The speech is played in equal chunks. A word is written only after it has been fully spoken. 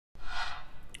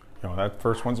that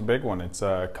first one's a big one. It's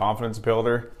a confidence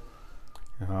builder.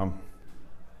 I've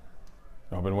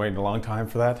been waiting a long time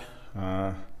for that.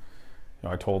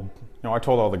 I told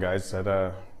all the guys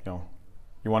that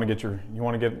you want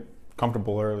to get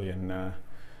comfortable early, and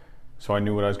so I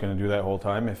knew what I was going to do that whole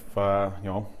time. If when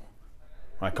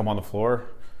I come on the floor,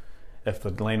 if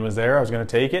the lane was there, I was going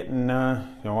to take it, and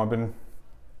I've been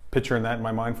picturing that in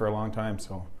my mind for a long time.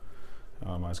 So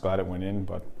I was glad it went in,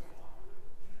 but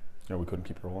we couldn't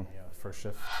keep it rolling. Yeah, first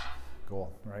shift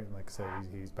goal, right? Like I say,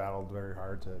 he's battled very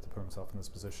hard to put himself in this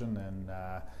position, and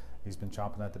he's been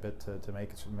chomping at the bit to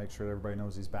make sure that everybody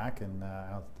knows he's back. And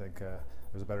I don't think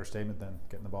there's a better statement than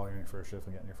getting the ball in your first shift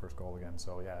and getting your first goal again.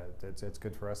 So yeah, it's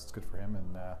good for us. It's good for him.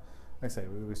 And like I say,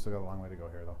 we still got a long way to go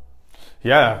here, though.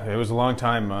 Yeah, it was a long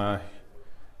time.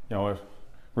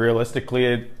 Realistically,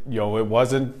 it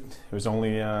wasn't. It was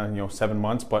only 7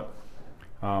 months, but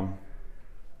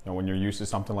when you're used to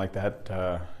something like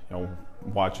that,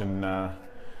 watching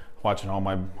all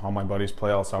my buddies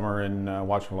play all summer and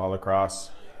watching a lot of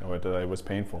lacrosse, it was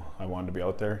painful. I wanted to be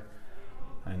out there,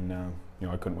 and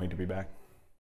I couldn't wait to be back.